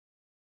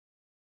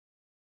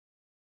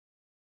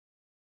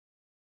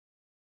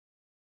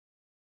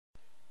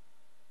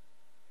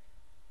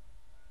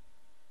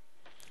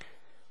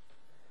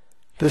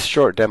This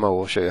short demo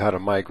will show you how to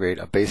migrate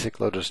a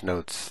basic Lotus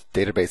Notes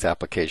database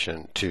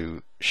application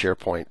to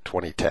SharePoint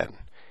 2010.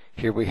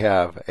 Here we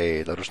have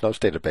a Lotus Notes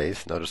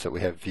database. Notice that we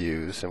have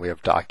views and we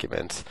have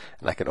documents,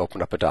 and I can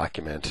open up a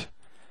document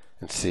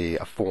and see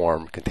a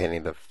form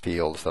containing the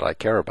fields that I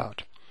care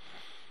about.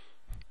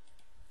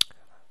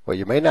 What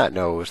you may not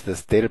know is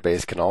this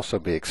database can also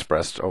be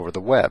expressed over the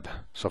web.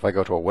 So if I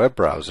go to a web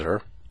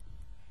browser,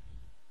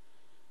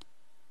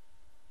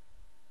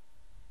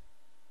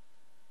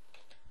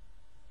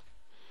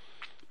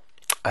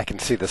 I can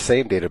see the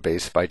same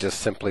database by just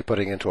simply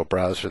putting into a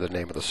browser the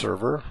name of the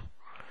server,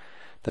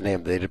 the name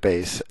of the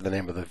database, the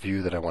name of the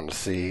view that I want to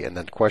see, and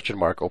then question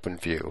mark open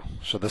view.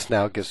 So this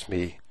now gives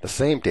me the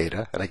same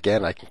data, and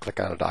again I can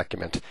click on a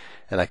document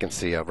and I can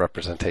see a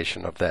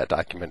representation of that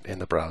document in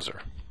the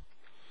browser.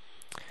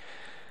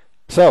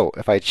 So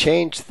if I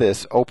change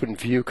this open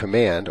view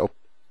command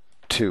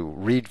to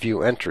read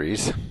view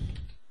entries,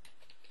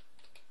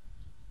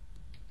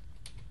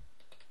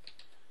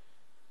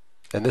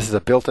 and this is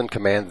a built-in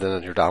command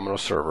in your Domino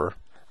server,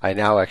 I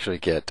now actually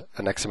get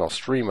an XML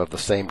stream of the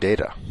same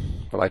data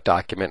from my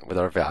document with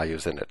our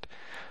values in it.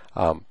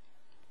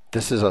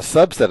 This is a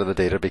subset of the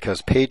data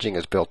because paging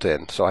is built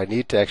in, so I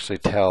need to actually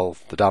tell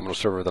the Domino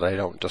server that I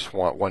don't just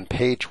want one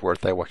page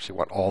worth, I actually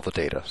want all the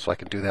data. So I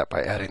can do that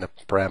by adding the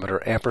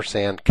parameter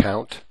ampersand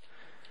count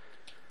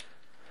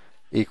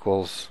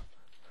equals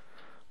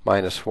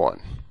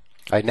 -1.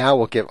 I now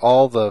will give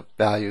all the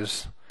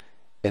values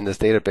in this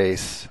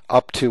database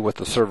up to what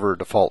the server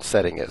default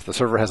setting is. The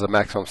server has a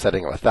maximum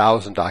setting of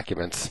 1,000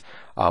 documents.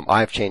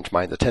 I've changed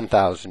mine to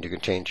 10,000. You can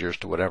change yours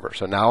to whatever.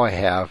 So now I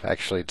have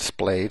actually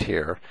displayed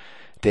here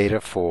data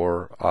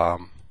for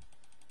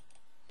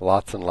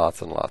lots and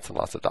lots and lots and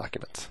lots of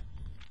documents.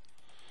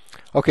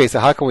 Okay, so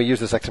how can we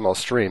use this XML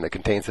stream that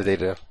contains the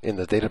data in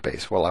the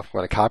database? Well, I'm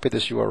going to copy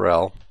this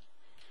URL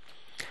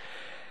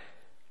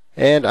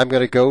and I'm going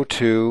to go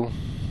to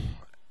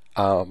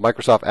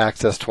Microsoft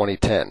Access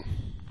 2010.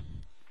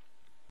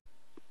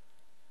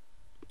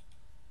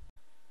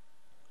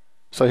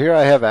 So here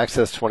I have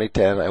Access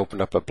 2010. I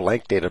opened up a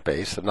blank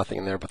database, so nothing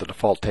in there but the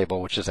default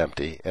table, which is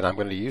empty. And I'm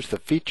going to use the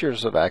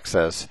features of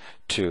Access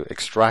to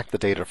extract the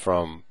data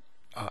from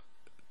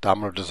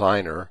Domino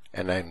Designer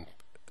and then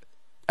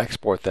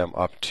export them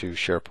up to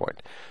SharePoint.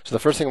 So the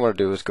first thing I want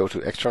to do is go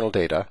to External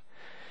Data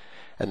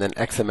and then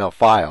XML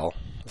File.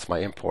 That's my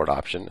import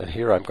option. And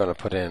here I'm going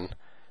to put in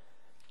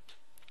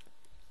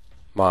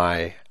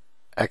my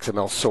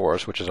XML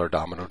source, which is our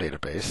Domino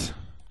database.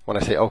 When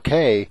I say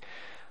OK,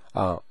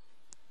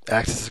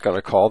 Access is going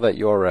to call that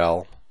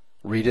URL,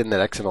 read in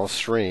that XML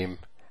stream,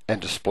 and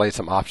display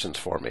some options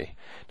for me.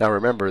 Now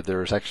remember,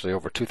 there's actually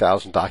over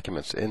 2,000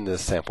 documents in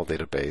this sample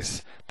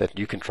database that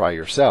you can try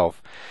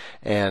yourself,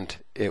 and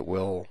it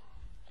will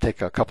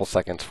take a couple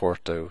seconds for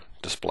it to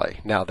display.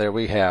 Now there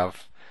we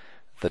have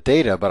the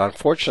data, but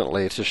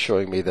unfortunately it's just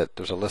showing me that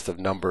there's a list of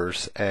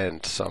numbers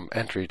and some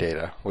entry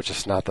data, which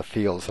is not the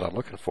fields that I'm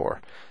looking for.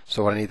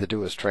 So what I need to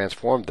do is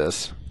transform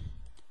this.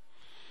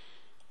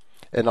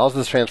 And all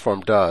this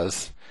transform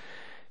does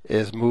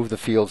is move the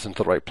fields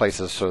into the right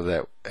places so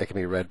that it can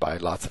be read by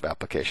lots of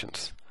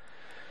applications.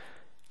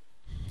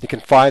 You can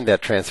find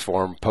that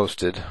transform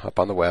posted up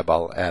on the web.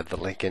 I'll add the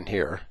link in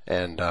here.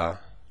 And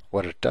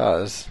what it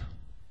does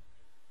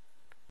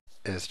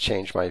is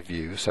change my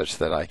view such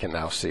that I can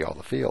now see all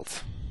the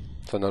fields.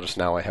 So notice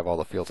now I have all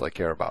the fields I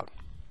care about.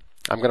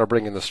 I'm going to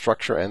bring in the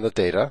structure and the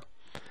data.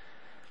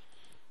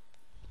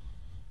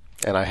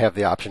 And I have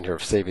the option here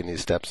of saving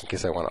these steps in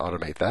case I want to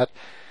automate that.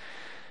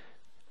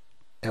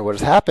 And what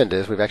has happened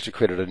is we've actually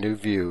created a new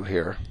view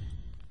here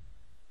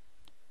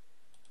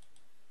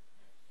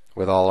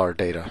with all our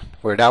data.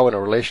 We're now in a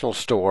relational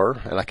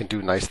store, and I can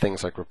do nice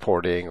things like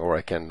reporting, or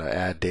I can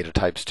add data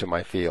types to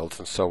my fields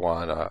and so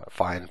on,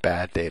 find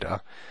bad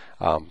data.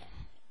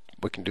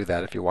 We can do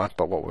that if you want,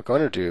 but what we're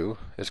going to do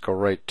is go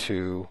right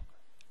to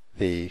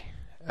the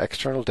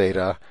external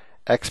data,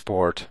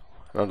 export,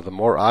 and under the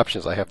more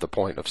options I have the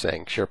point of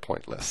saying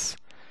SharePoint lists.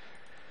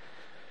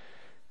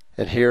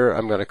 And here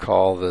I'm going to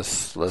call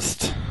this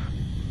list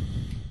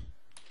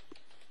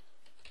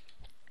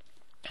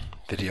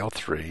Video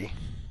 3.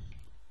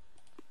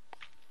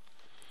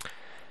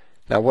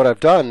 Now what I've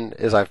done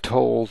is I've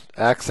told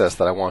Access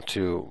that I want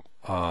to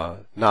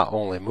not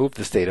only move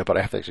this data, but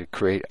I have to actually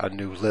create a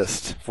new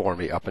list for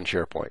me up in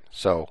SharePoint.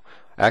 So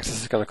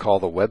Access is going to call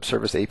the web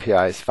service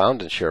APIs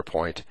found in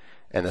SharePoint,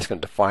 and that's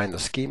going to define the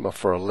schema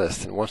for a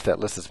list. And once that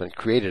list has been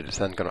created, it's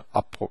then going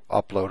to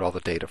upload all the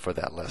data for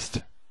that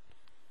list.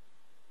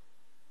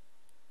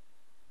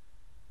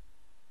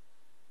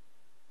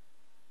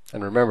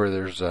 And remember,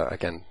 there's,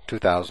 again,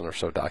 2,000 or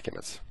so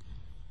documents.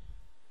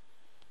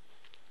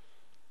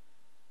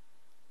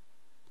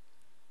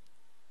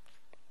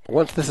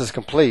 Once this is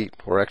complete,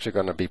 we're actually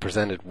going to be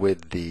presented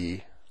with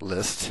the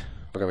list.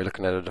 We're going to be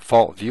looking at a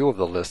default view of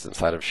the list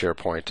inside of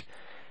SharePoint.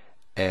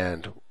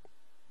 And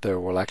there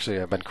will actually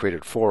have been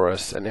created for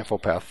us an info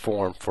path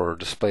form for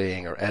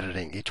displaying or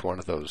editing each one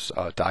of those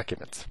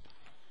documents.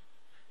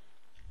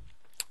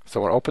 So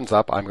when it opens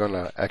up, I'm going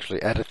to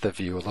actually edit the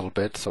view a little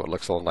bit so it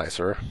looks a little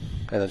nicer,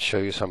 and then show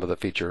you some of the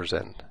features.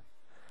 And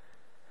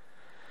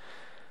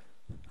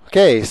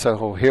okay,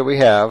 so here we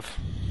have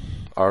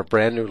our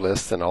brand new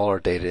list and all our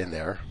data in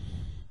there,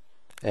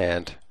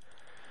 and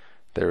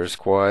there is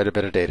quite a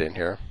bit of data in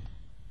here.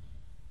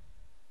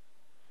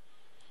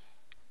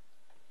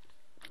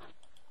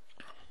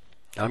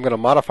 I'm going to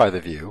modify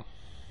the view.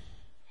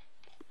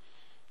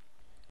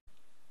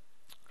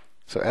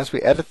 So as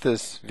we edit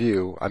this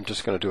view, I'm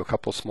just going to do a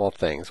couple small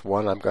things.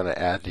 One, I'm going to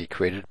add the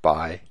created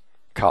by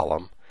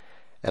column,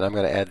 and I'm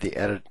going to add the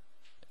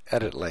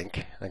edit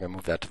link. I'm going to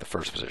move that to the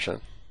first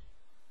position.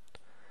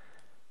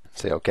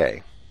 Say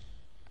OK.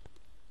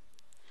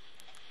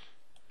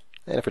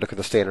 And if we look at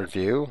the standard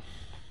view,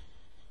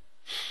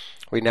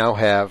 we now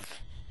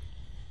have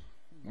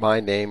my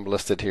name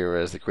listed here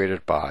as the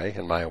created by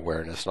and my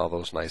awareness and all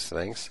those nice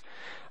things.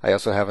 I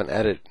also have an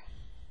edit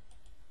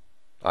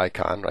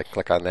icon. I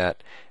click on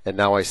that, and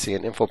now I see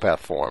an info path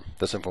form.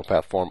 This info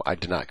path form I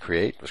did not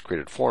create. It was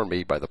created for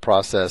me by the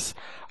process.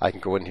 I can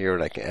go in here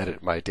and I can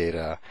edit my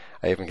data.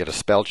 I even get a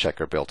spell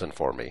checker built in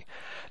for me.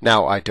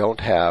 Now, I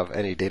don't have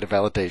any data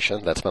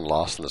validation. That's been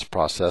lost in this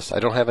process. I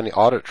don't have any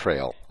audit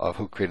trail of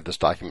who created this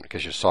document,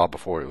 because you saw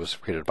before it was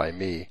created by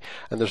me,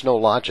 and there's no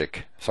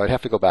logic. So I'd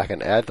have to go back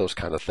and add those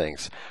kind of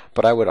things.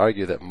 But I would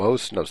argue that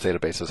most notes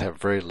databases have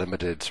very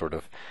limited sort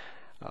of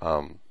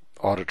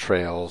audit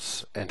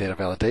trails and data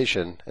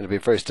validation, and it'd be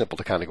very simple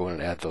to kind of go in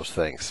and add those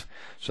things.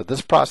 So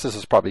this process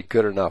is probably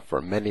good enough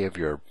for many of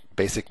your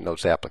basic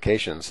notes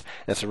applications,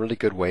 and it's a really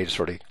good way to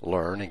sort of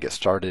learn and get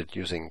started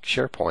using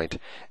SharePoint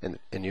and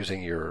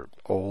using your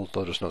old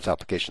Lotus Notes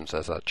applications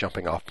as a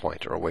jumping off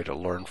point or a way to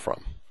learn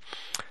from.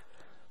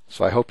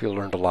 So I hope you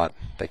learned a lot.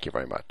 Thank you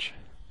very much.